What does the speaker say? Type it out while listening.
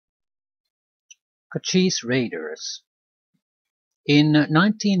Cochise Raiders. In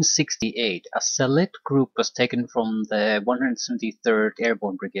 1968, a select group was taken from the 173rd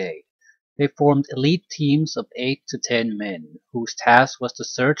Airborne Brigade. They formed elite teams of 8 to 10 men, whose task was to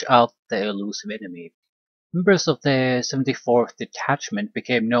search out the elusive enemy. Members of the 74th Detachment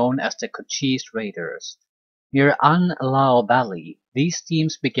became known as the Cochise Raiders. Near An Lao Valley, these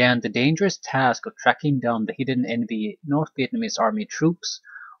teams began the dangerous task of tracking down the hidden enemy North Vietnamese Army troops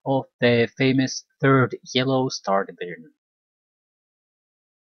of the famous 3rd Yellow Star Division.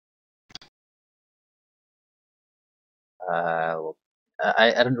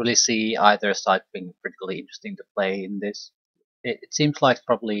 I don't really see either side being particularly interesting to play in this. It seems like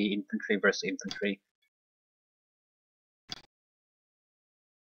probably infantry versus infantry.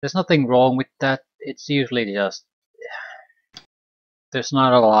 There's nothing wrong with that. It's usually just there's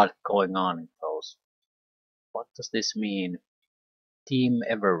not a lot going on in those. What does this mean? Team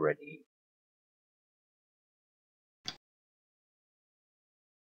ever ready.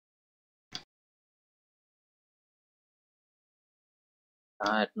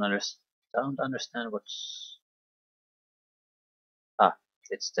 I don't understand what's. Ah,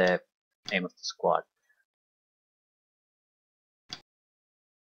 it's the name of the squad.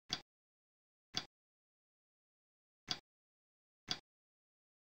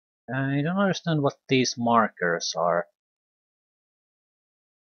 I don't understand what these markers are.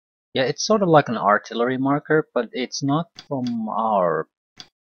 Yeah, it's sort of like an artillery marker, but it's not from our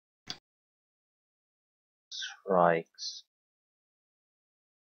strikes.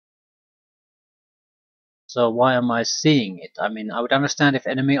 So why am I seeing it? I mean, I would understand if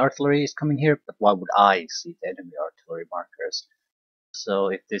enemy artillery is coming here, but why would I see the enemy artillery markers? So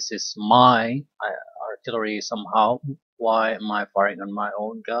if this is my artillery somehow, why am I firing on my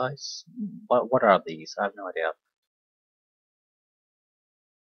own guys? What are these? I have no idea.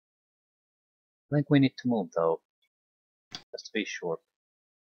 I think we need to move though, just to be sure.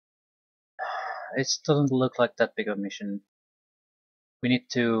 It doesn't look like that big of a mission. We need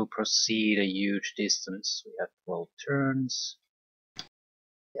to proceed a huge distance. We have 12 turns.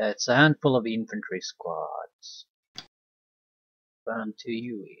 Yeah, it's a handful of infantry squads. And 2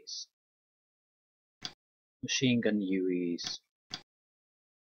 UEs. Machine gun UEs.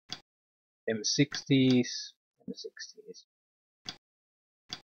 M60s. M60s.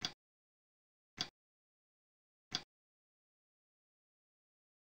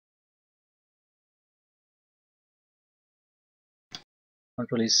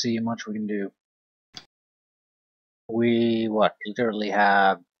 Don't really see much we can do. We literally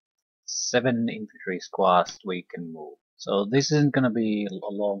have 7 infantry squads we can move. So this isn't gonna be a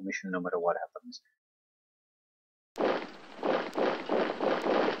long mission no matter what happens.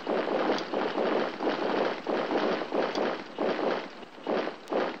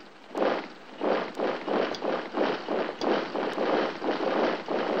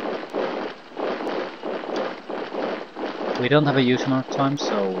 We don't have a huge amount of time,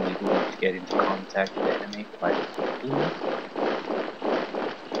 so we do have to get into contact with the enemy quite quickly.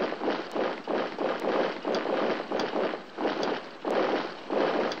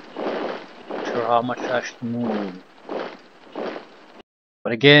 Not sure how much I should move.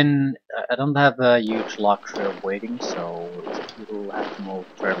 But again, I don't have a huge luxury of waiting, so we'll have to move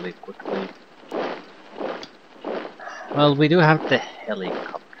fairly quickly. Well, we do have the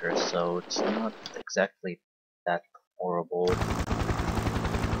helicopter, so it's not exactly that horrible.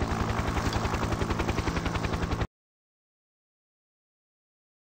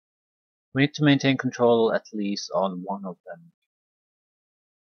 We need to maintain control at least on one of them.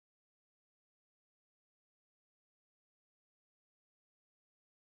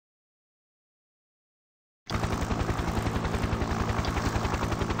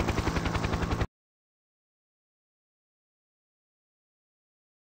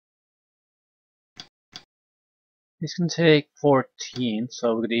 This can take 14,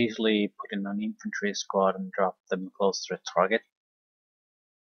 so we could easily put in an infantry squad and drop them close to the target.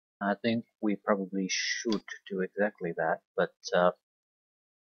 I think we probably should do exactly that, but I'll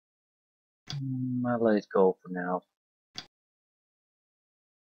let it go for now.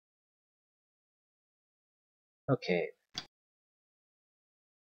 Okay.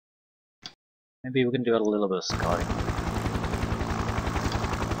 Maybe we can do a little bit of scouting.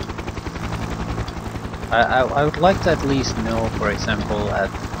 I would like to at least know, for example, at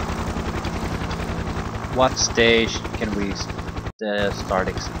what stage can we start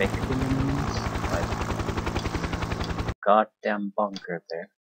expecting enemies? Like, goddamn bunker there.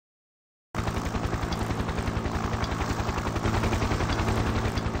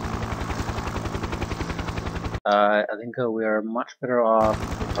 I think we are much better off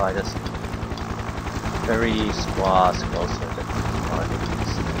if I just artillery squads closer to the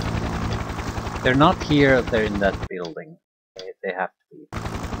targets. They're not here, they're in that building. They have to be.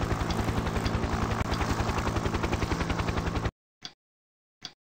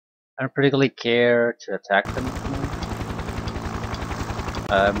 I don't particularly care to attack them at the moment.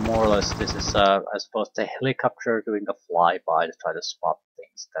 More or less, this is, I suppose, the helicopter doing a flyby to try to spot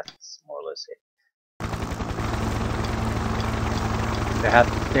things. That's more or less it.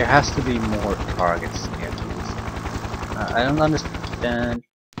 There has to be more targets near these. I don't understand.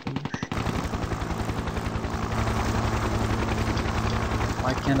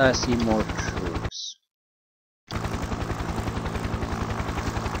 Why can't I see more troops?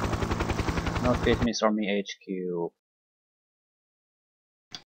 North Vietnamese Army HQ.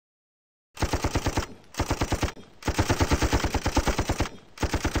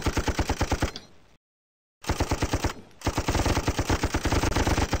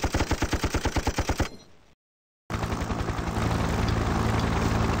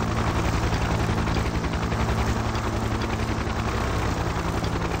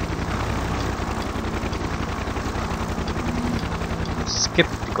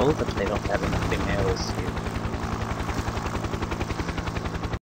 Skeptical that they don't have anything else here.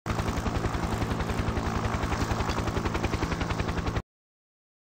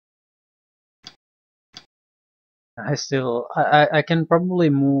 I can probably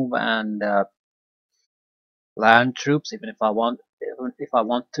move and land troops even if I want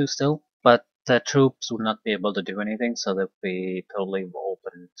to still, but the troops would not be able to do anything, so they'll be totally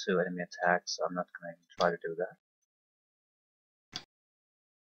open to enemy attacks. So I'm not going to try to do that.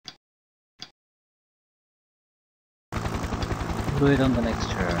 Do it on the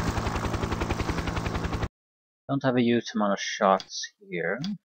next turn. Don't have a huge amount of shots here.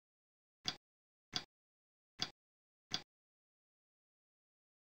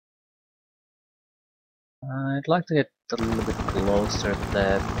 I'd like to get a little bit closer to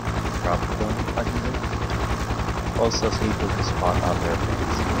the drop point if I can do. Also see if we can spot other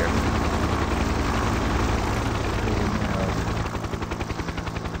things here.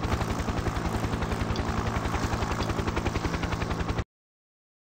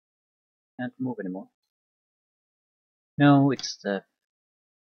 Can't move anymore. No, it's the...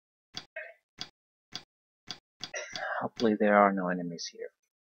 Hopefully there are no enemies here.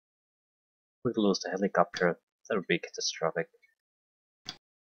 We lose the helicopter, that would be catastrophic.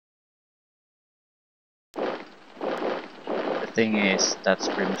 The thing is, that's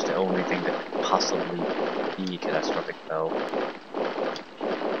pretty much the only thing that could possibly be catastrophic though.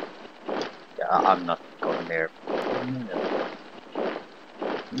 Yeah, I'm not going there.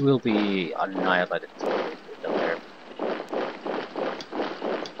 We will be annihilated totally if we go there.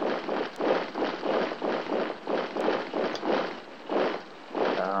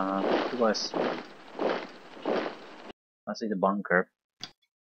 I see the bunker.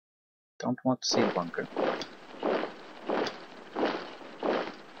 Don't want to see the bunker.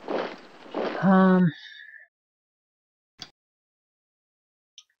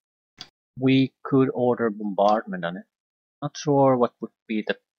 We could order bombardment on it. Not sure what would be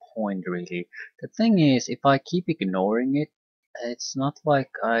the point really. The thing is, if I keep ignoring it, it's not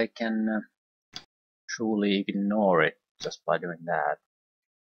like I can truly ignore it just by doing that.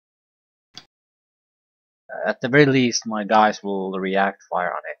 At the very least, my guys will react fire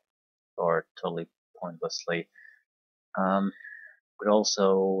on it, or totally pointlessly. Could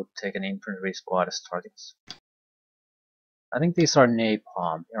also take an infantry squad as targets. I think these are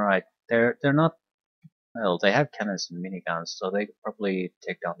napalm. You're right. They're not. Well, they have cannons and miniguns, so they could probably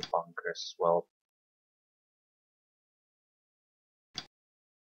take down the bunkers as well.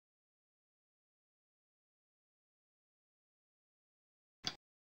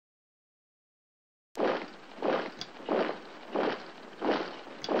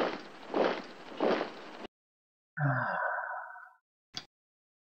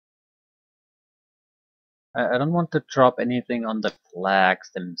 I don't want to drop anything on the flags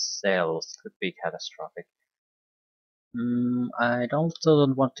themselves. Could be catastrophic. I also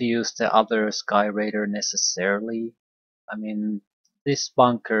don't want to use the other Sky Raider necessarily. I mean, this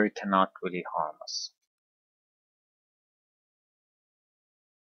bunker cannot really harm us.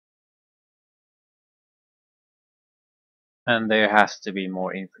 And there has to be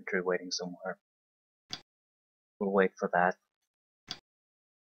more infantry waiting somewhere. We'll wait for that.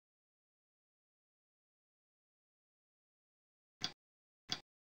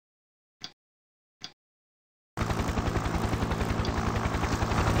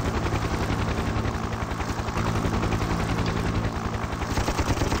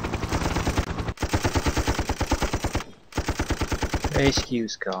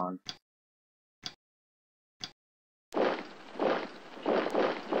 HQ's gone.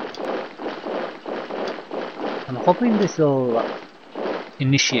 I'm hoping this will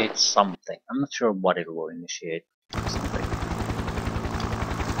initiate something. I'm not sure what it will initiate. Something.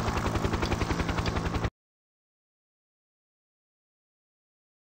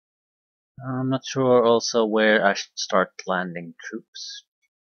 I'm not sure also where I should start landing troops.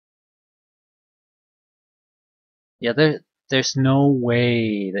 Yeah, there's no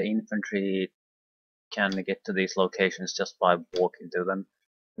way the infantry can get to these locations just by walking to them.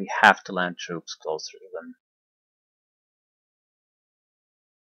 We have to land troops closer to them.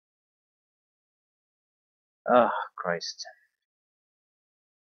 Oh, Christ.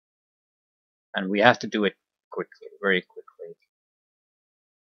 And we have to do it quickly, very quickly.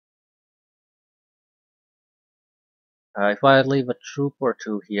 If I leave a troop or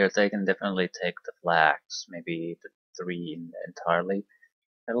two here, they can definitely take the flags, maybe the 3 entirely.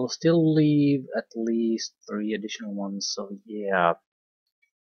 It'll still leave at least 3 additional ones, so yeah.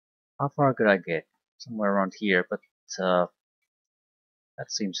 How far could I get? Somewhere around here, but that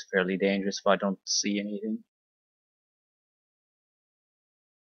seems fairly dangerous if I don't see anything.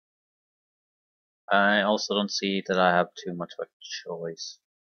 I also don't see that I have too much of a choice.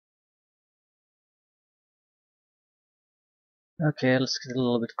 Okay, let's get a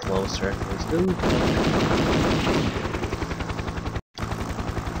little bit closer at least. Ooh.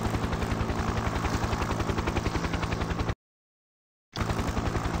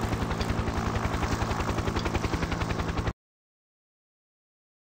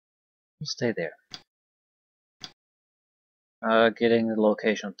 We'll stay there. Getting the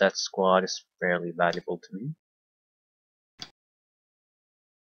location of that squad is fairly valuable to me.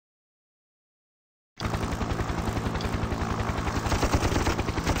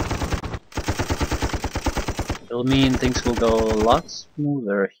 It'll mean things will go a lot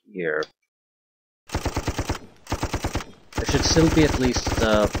smoother here. There should still be at least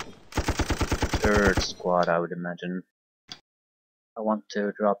a 3rd squad, I would imagine. I want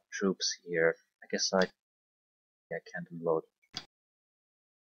to drop troops here. I guess I can't unload.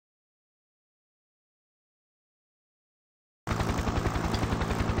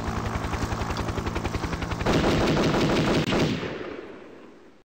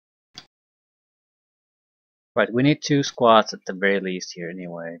 Right, we need 2 squads at the very least here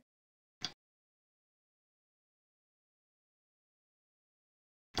anyway.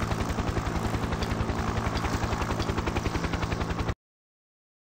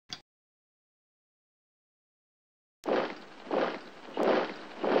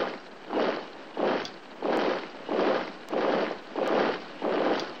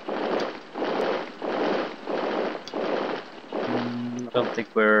 I don't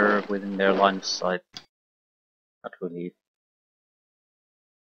think we're within their line of sight. Not really.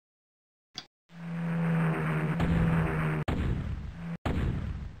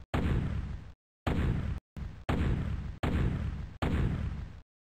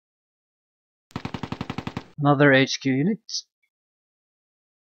 Another HQ unit.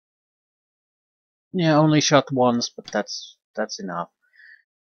 Yeah, only shot once, but that's enough.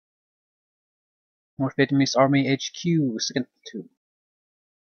 North Vietnamese Army HQ, 2nd Platoon.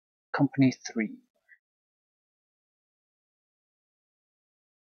 Company 3.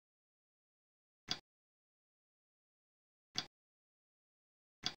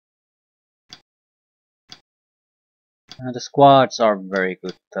 The squads are very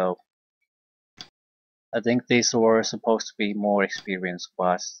good though. I think these were supposed to be more experienced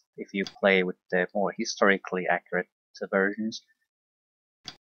squads if you play with the more historically accurate versions.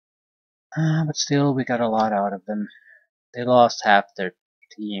 But still, we got a lot out of them. They lost half their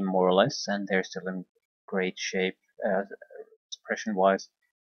team more or less, and they're still in great shape suppression wise.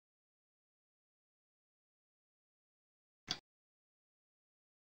 I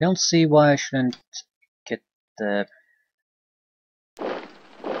don't see why I shouldn't get the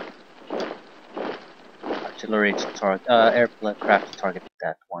artillery to target, aircraft to target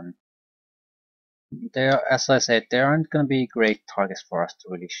that one. There, as I said, there aren't going to be great targets for us to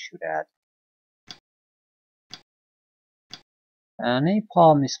really shoot at.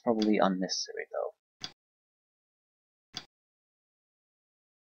 Napalm is probably unnecessary though.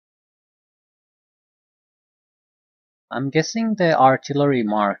 I'm guessing the artillery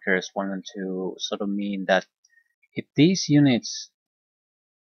markers wanted to sort of mean that if these units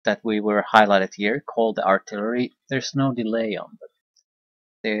that we were highlighted here called the artillery, there's no delay on them.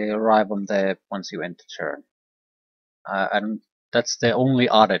 They arrive on the once you enter turn. And that's the only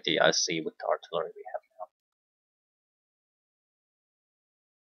oddity I see with the artillery we have now.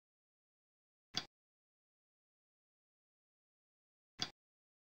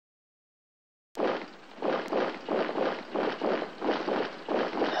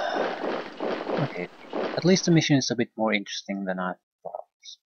 Okay, at least the mission is a bit more interesting than I thought.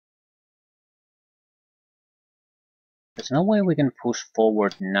 There's no way we can push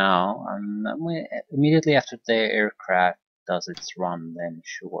forward now, and immediately after the aircraft does its run, then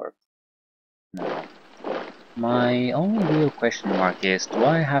sure. No. My only real question mark is, do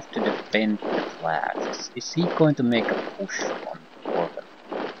I have to defend the flags? Is he going to make a push for them?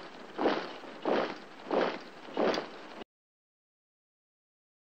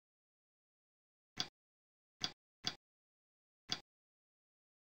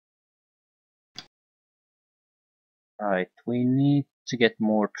 Right, we need to get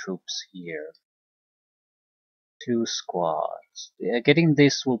more troops here. 2 squads. Getting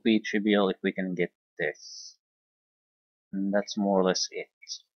this will be trivial if we can get this. And that's more or less it.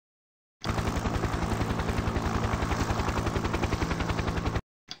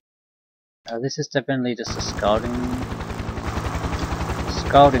 This is definitely just a scouting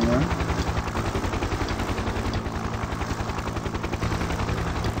run.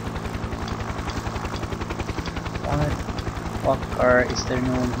 What fuck is there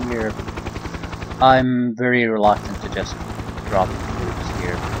no one here? I'm very reluctant to just drop troops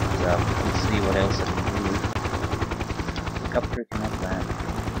here, so let's see what else I can do. Helicopter cannot land.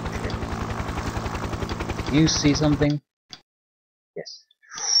 Shit. You see something? Yes.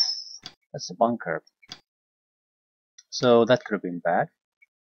 That's a bunker. So that could have been bad.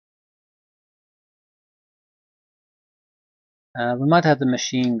 We might have the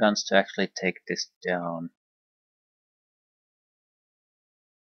machine guns to actually take this down.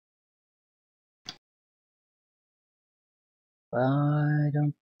 I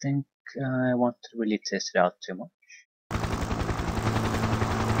don't think I want to really test it out too much.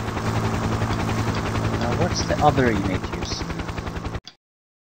 Now what's the other image you see?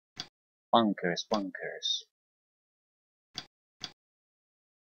 Bunkers, bunkers.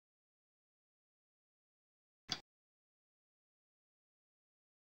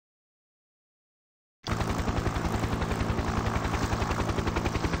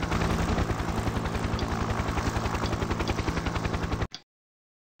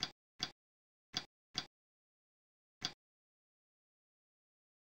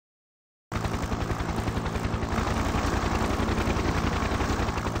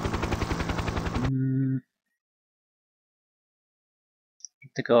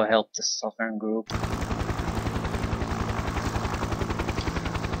 To go help the southern group.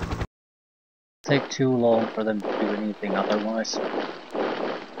 Take too long for them to do anything otherwise.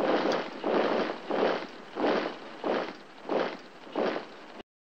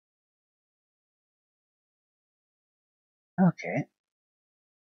 Okay.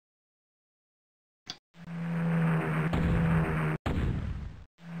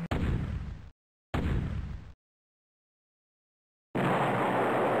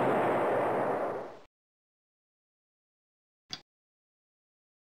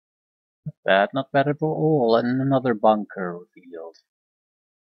 Not bad at all, and another bunker revealed.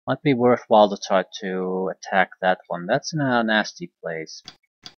 Might be worthwhile to try to attack that one. That's in a nasty place.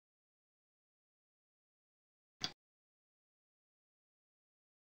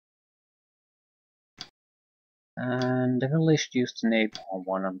 And definitely should use the napalm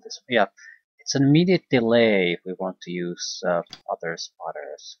one on this. Yeah, it's an immediate delay if we want to use other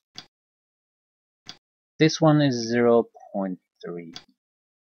spotters. This one is 0.3.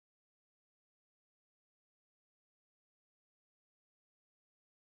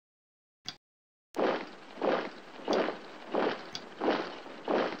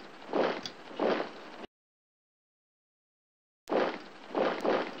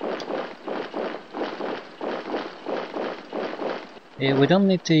 Yeah, we don't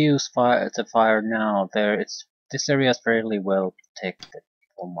need to use fire now. This area is fairly well protected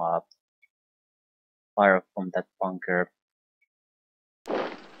from fire from that bunker.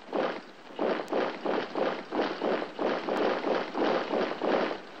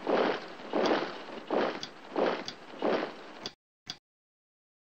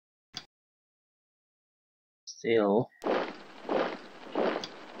 Still,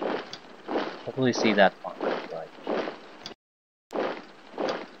 probably see that bunker, right?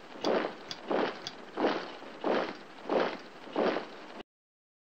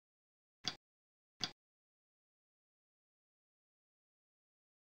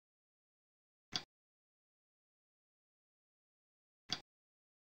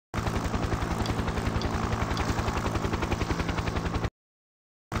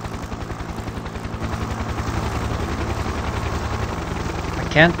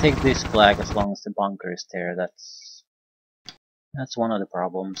 I can't take this flag as long as the bunker is there. That's one of the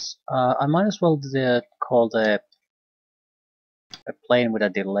problems. I might as well call a plane with a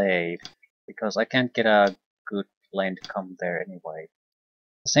delay. because I can't get a good plane to come there anyway.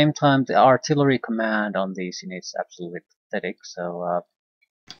 At the same time, the artillery command on these units is absolutely pathetic, so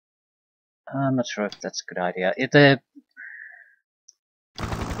I'm not sure if that's a good idea. The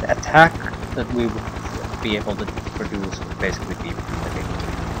attack that we would be able to produce would basically be pathetic.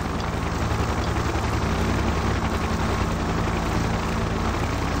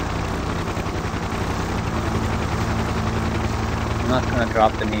 I'm not gonna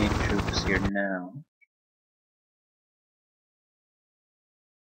drop any troops here now.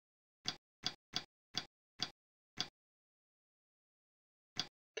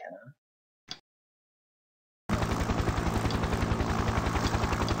 Can I?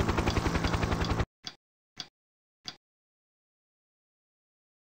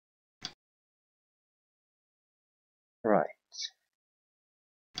 Right.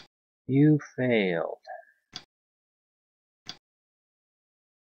 You failed.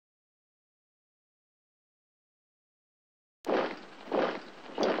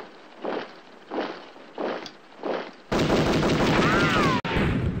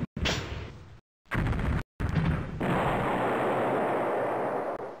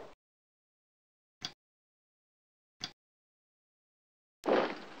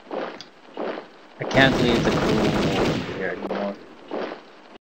 I can't leave the crew here anymore.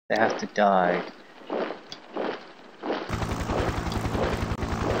 They have to die.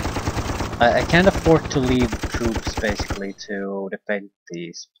 I can't afford to leave troops basically to defend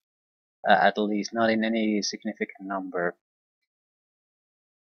these. At least not in any significant number.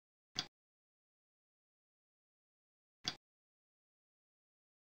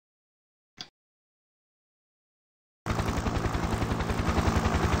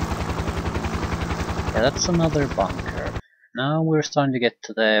 Yeah, that's another bunker. Now we're starting to get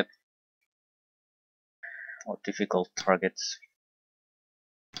to the more difficult targets.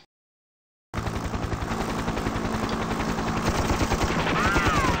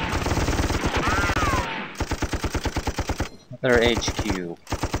 Another HQ.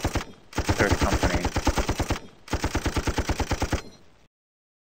 Third company.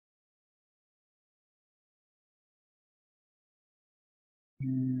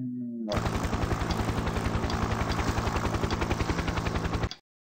 No.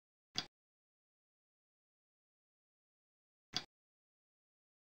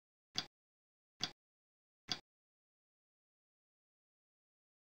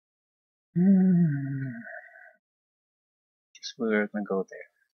 Guess we're gonna go there.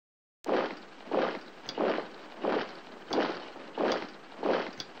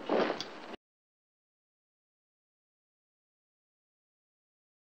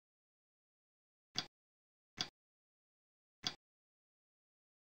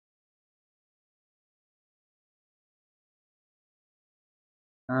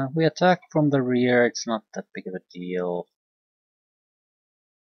 We attack from the rear, it's not that big of a deal.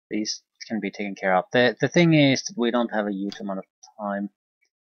 These can be taken care of. The thing is that we don't have a huge amount of time.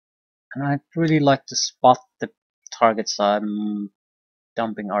 And I'd really like to spot the targets I'm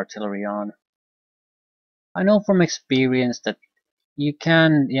dumping artillery on. I know from experience that you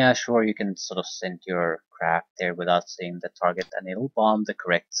can, yeah sure, you can sort of send your craft there without seeing the target and it'll bomb the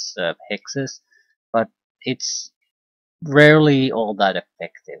correct hexes, but it's rarely all that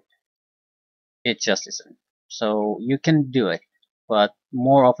effective. It just isn't. So you can do it, but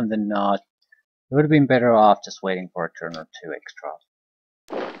more often than not, it would have been better off just waiting for a turn or two extra.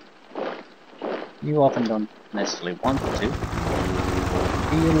 You often don't necessarily want to.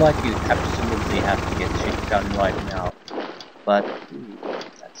 Feel like you absolutely have to get shit done right now, but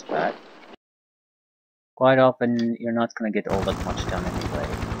that's bad. Quite often you're not gonna get all that much done anyway.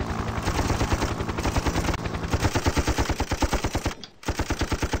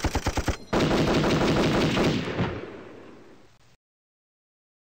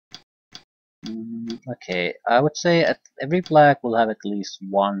 Okay, I would say every black will have at least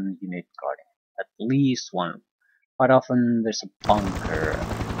one unit guarding. At least one. Quite often there's a bunker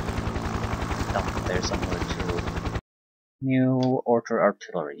dumped there somewhere too. New order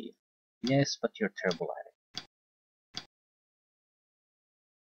artillery. Yes, but you're terrible at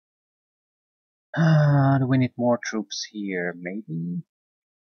it. Do we need more troops here? Maybe?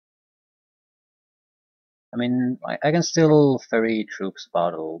 I mean, I can still ferry troops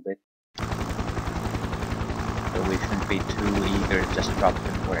about a little bit. So we shouldn't be too eager to just drop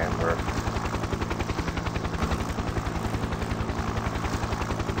them wherever.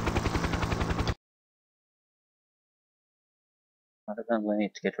 I definitely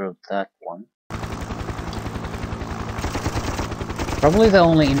need to get rid of that one. Probably the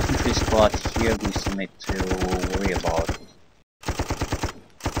only infantry squad here we still need to worry about.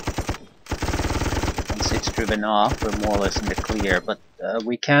 driven off, we're more or less in the clear, but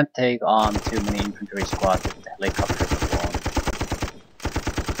we can't take on too many infantry squads with the helicopters alone.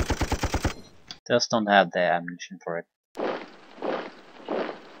 Just don't have the ammunition for it.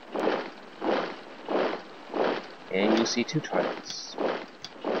 Okay, you see 2 targets.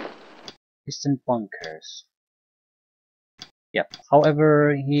 Distant bunkers. Yep,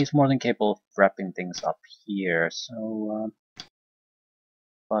 however, he's more than capable of wrapping things up here, so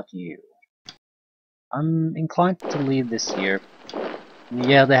about you. I'm inclined to leave this here.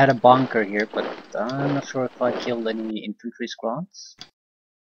 Yeah, they had a bunker here, but I'm not sure if I killed any infantry squads.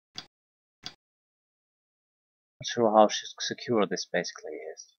 Not sure how secure this basically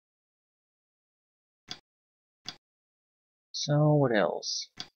is. So, what else?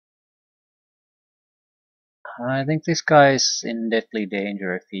 I think this guy's in deadly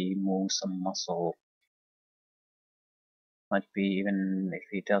danger if he moves some muscle. Might be even if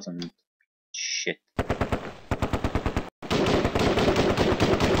he doesn't. Shit.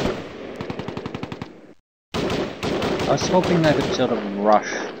 I was hoping I could sort of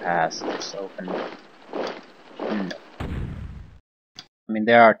rush past this open. No. I mean,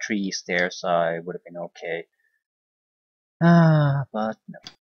 there are trees there, so I would have been okay. But no.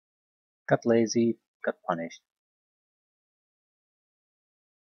 Got lazy, got punished.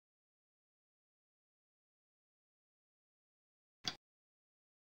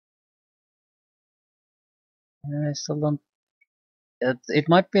 I still don't. It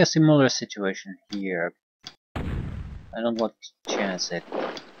might be a similar situation here. I don't want to chance it.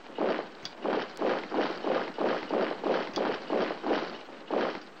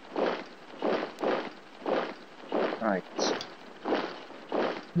 Right.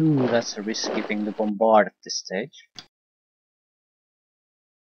 Ooh, that's a risky thing to bombard at this stage.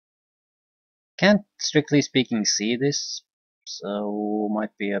 Can't, strictly speaking, see this, so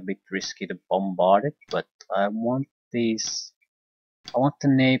might be a bit risky to bombard it, but I want these. I want the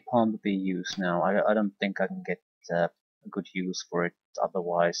napalm to be used now. I don't think I can get a good use for it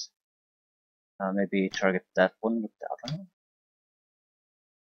otherwise. Maybe target that one with the other one?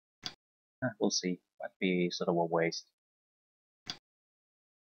 We'll see. Might be sort of a waste.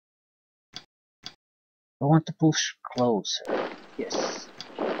 I want to push closer. Yes.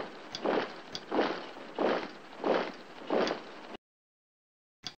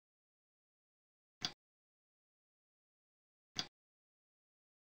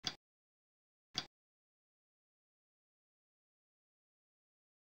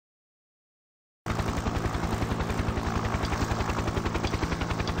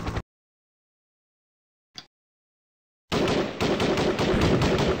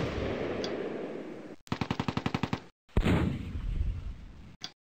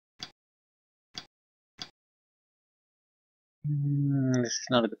 This is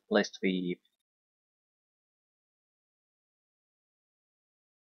not a good place to be.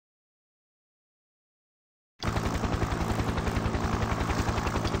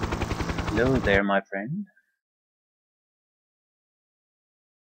 Hello there, my friend.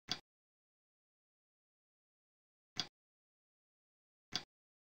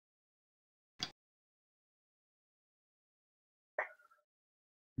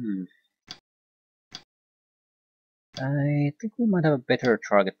 I think we might have a better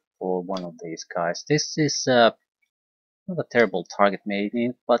target for one of these guys. This is not a terrible target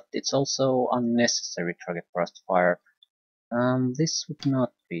maybe, but it's also unnecessary target for us to fire. This would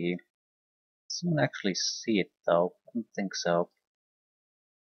not be. Someone actually see it though? I don't think so.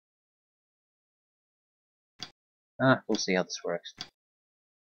 We'll see how this works.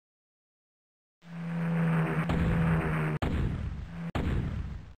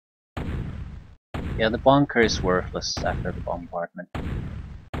 Yeah, the bunker is worthless after the bombardment.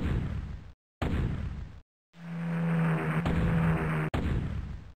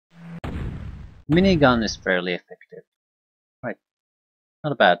 Minigun is fairly effective. Right,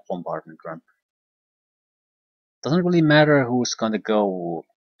 not a bad bombardment run. Doesn't really matter who's gonna go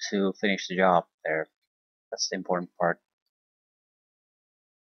to finish the job there. That's the important part.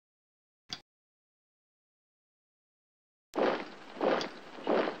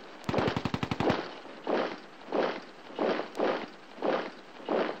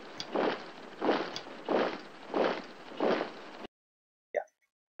 Yeah,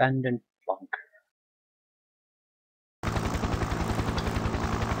 abandoned bunker.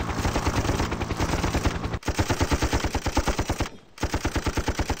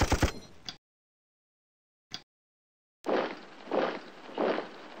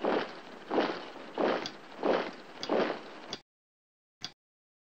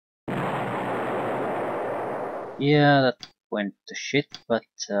 Yeah, that went to shit, but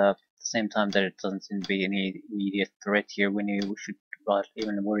same time, there doesn't seem to be any immediate threat here when you should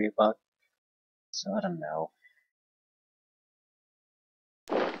even worry about. So I don't know.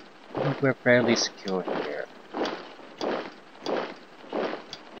 I think we're fairly secure here.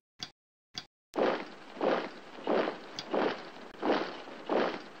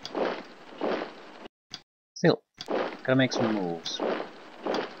 Still, gotta make some moves.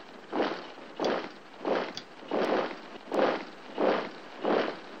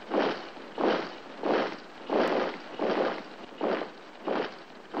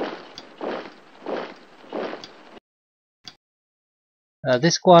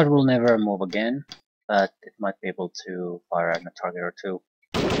 This squad will never move again, but it might be able to fire at a target or two.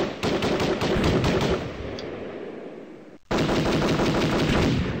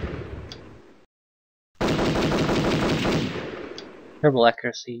 Terrible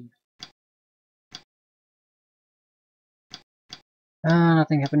accuracy.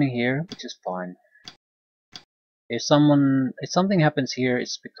 Nothing happening here, which is fine. If something happens here,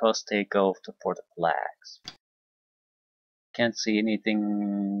 it's because they go for the flags. Can't see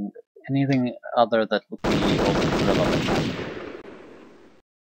anything other that would be already relevant happening.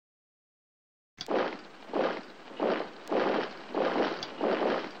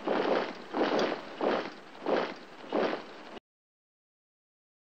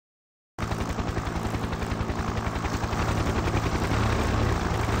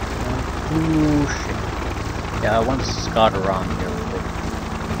 Ooh, shit. Yeah, I want to scout around here a little bit.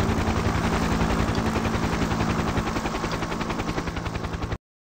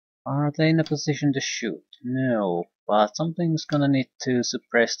 Are they in a position to shoot? No, but something's gonna need to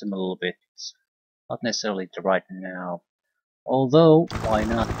suppress them a little bit. Not necessarily right now. Although, why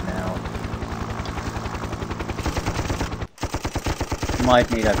not now? We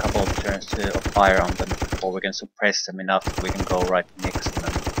might need a couple of turns to fire on them before we can suppress them enough that we can go right next to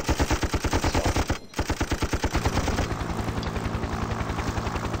them.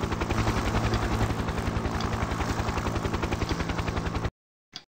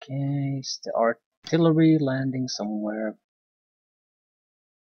 Okay, is the artillery landing somewhere?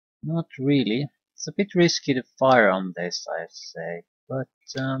 Not really. It's a bit risky to fire on this, I'd say, but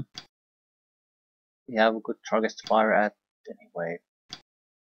we have good targets to fire at anyway.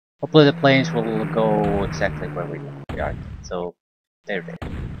 Hopefully the planes will go exactly where we are. So, there they are.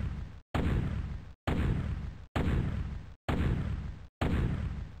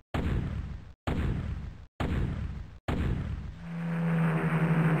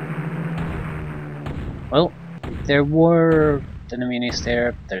 Well, if there were enemies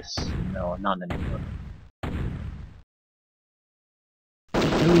there, there's none anymore.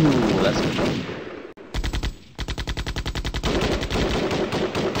 Ooh, that's good.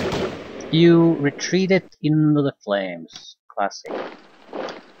 You retreated into the flames. Classic.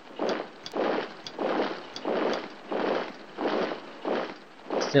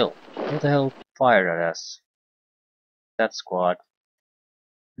 Still, who the hell fired at us? That squad.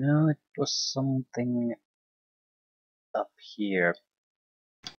 No, it was something up here.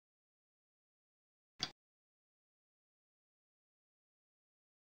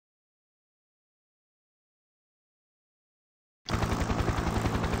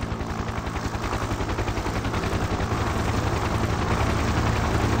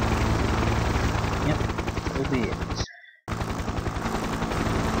 Yep, that'll be it.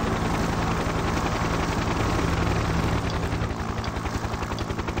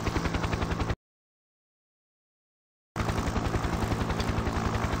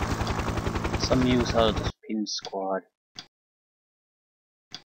 Some use out of the spin squad.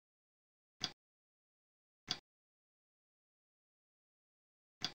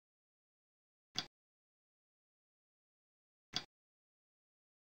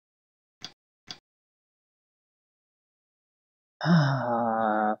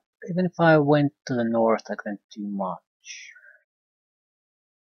 Even if I went to the north, I couldn't do much.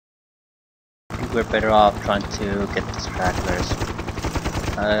 I think we're better off trying to get the stragglers.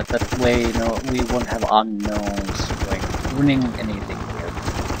 That way, we won't have unknowns ruining anything here.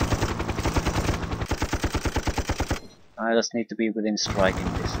 I just need to be within striking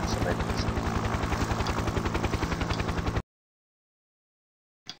distance of it.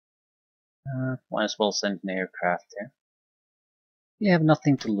 Might as well send an aircraft there. We have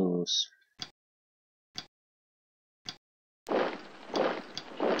nothing to lose.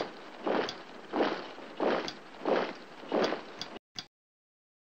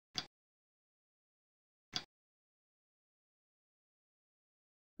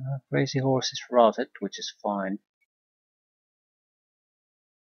 Crazy Horse is routed, which is fine.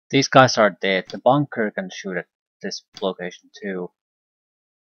 These guys are dead. The bunker can shoot at this location too.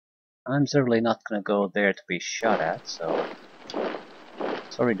 I'm certainly not gonna go there to be shot at, so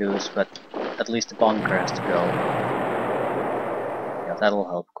sorry dudes, but at least the bunker has to go. Yeah, that'll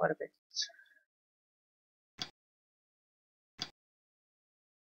help quite a bit.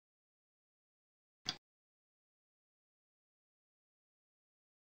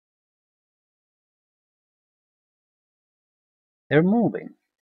 They're moving.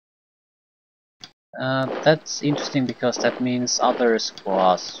 That's interesting because that means other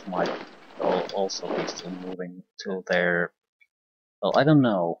squads might also be still moving to their... Well, I don't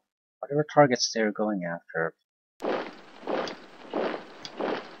know. Whatever targets they're going after.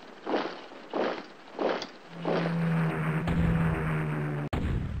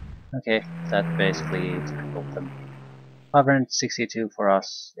 Okay, that basically killed them. 562 for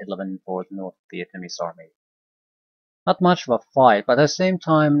us, 11 for the North Vietnamese army. Not much of a fight, but at the same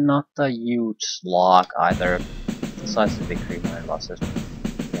time not a huge slog either. Decisive victory, minor losses.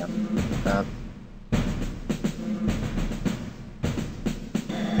 Yeah.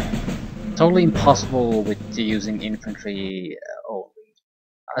 Totally impossible with using infantry only.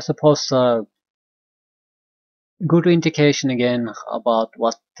 I suppose good indication again about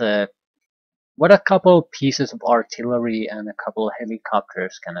what a couple of pieces of artillery and a couple of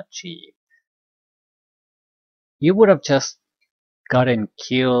helicopters can achieve. You would have just gotten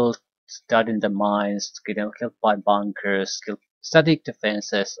killed, died in the mines, killed by bunkers, killed static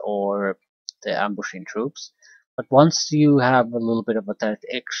defenses, or the ambushing troops. But once you have a little bit of that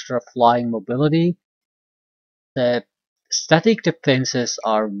extra flying mobility, the static defenses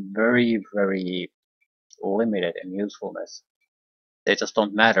are very, very limited in usefulness. They just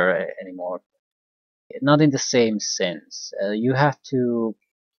don't matter anymore. Not in the same sense. You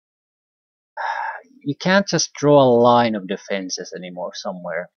can't just draw a line of defenses anymore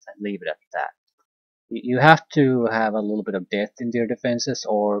somewhere and leave it at that. You have to have a little bit of depth in your defenses,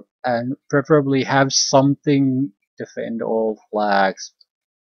 and preferably have something defend all flags,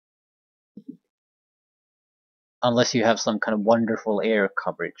 unless you have some kind of wonderful air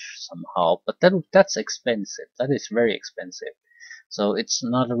coverage somehow. But that's expensive. That is very expensive. So it's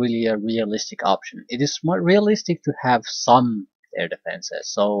not really a realistic option. It is more realistic to have some air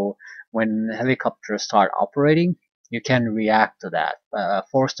defenses. So when helicopters start operating, you can react to that,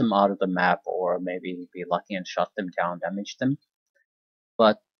 force them out of the map, or maybe be lucky and shut them down, damage them.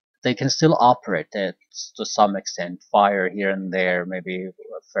 But they can still operate it to some extent, fire here and there, maybe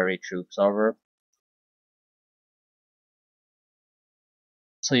ferry troops over.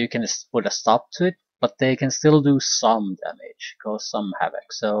 So you can put a stop to it, but they can still do some damage, cause some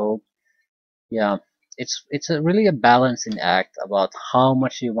havoc. So yeah, it's really a balancing act about how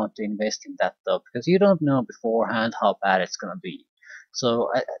much you want to invest in that though, because you don't know beforehand how bad it's gonna be.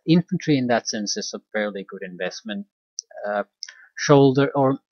 So infantry in that sense is a fairly good investment. Uh, Shoulder,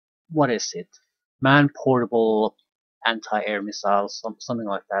 or what is it? Man portable anti-air missiles, something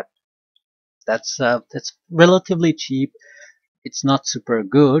like that. That's relatively cheap. It's not super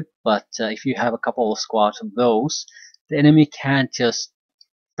good, but if you have a couple of squads of those, the enemy can't just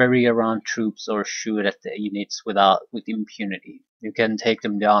ferry around troops or shoot at the units with impunity. You can take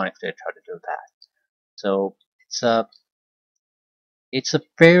them down if they try to do that. So it's a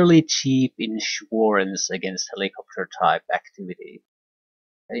fairly cheap insurance against helicopter type activity.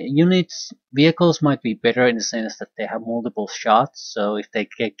 Vehicles might be better in the sense that they have multiple shots, so if they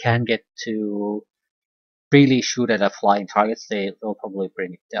can get to freely shoot at a flying targets, they'll probably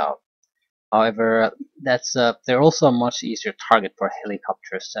bring it down. However, they're also a much easier target for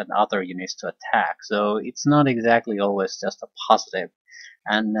helicopters and other units to attack, so it's not exactly always just a positive.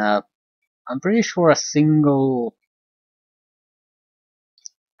 And I'm pretty sure a single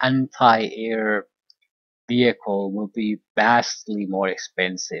anti-air vehicle will be vastly more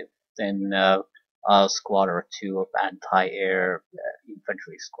expensive than a squad or two of anti-air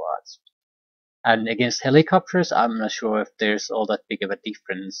infantry squads. And against helicopters, I'm not sure if there's all that big of a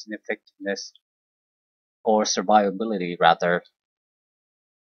difference in effectiveness or survivability, rather.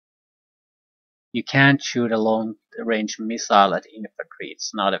 You can't shoot a long-range missile at infantry,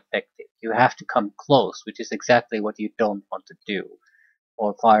 it's not effective. You have to come close, which is exactly what you don't want to do.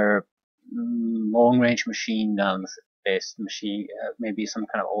 Or fire long-range machine guns based maybe some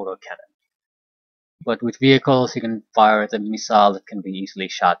kind of autocannon. But with vehicles, you can fire the missile that can be easily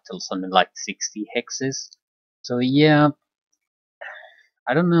shot till something like 60 hexes. So yeah,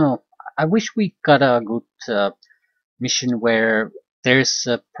 I don't know. I wish we got a good mission where there's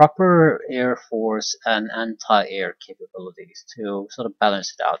a proper air force and anti-air capabilities to sort of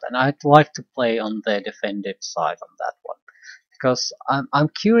balance it out. And I'd like to play on the defensive side on that one, because I'm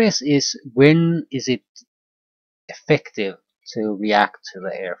curious is when is it effective to react to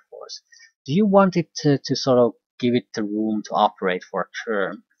the Air Force. Do you want it to sort of give it the room to operate for a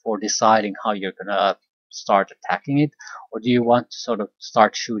term before deciding how you're gonna start attacking it, or do you want to sort of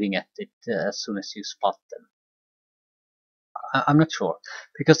start shooting at it as soon as you spot them? I'm not sure,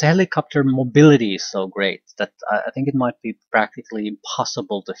 because the helicopter mobility is so great that I think it might be practically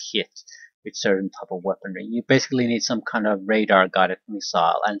impossible to hit with certain type of weaponry. You basically need some kind of radar-guided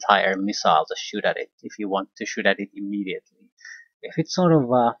missile, anti-air missile to shoot at it if you want to shoot at it immediately. If it sort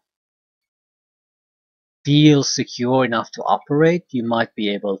of feels secure enough to operate, you might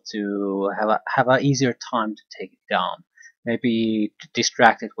be able to have a easier time to take it down. Maybe to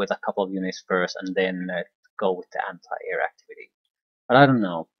distract it with a couple of units first, and then go with the anti-air activity. But I don't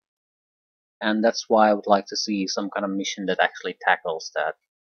know, and that's why I would like to see some kind of mission that actually tackles that.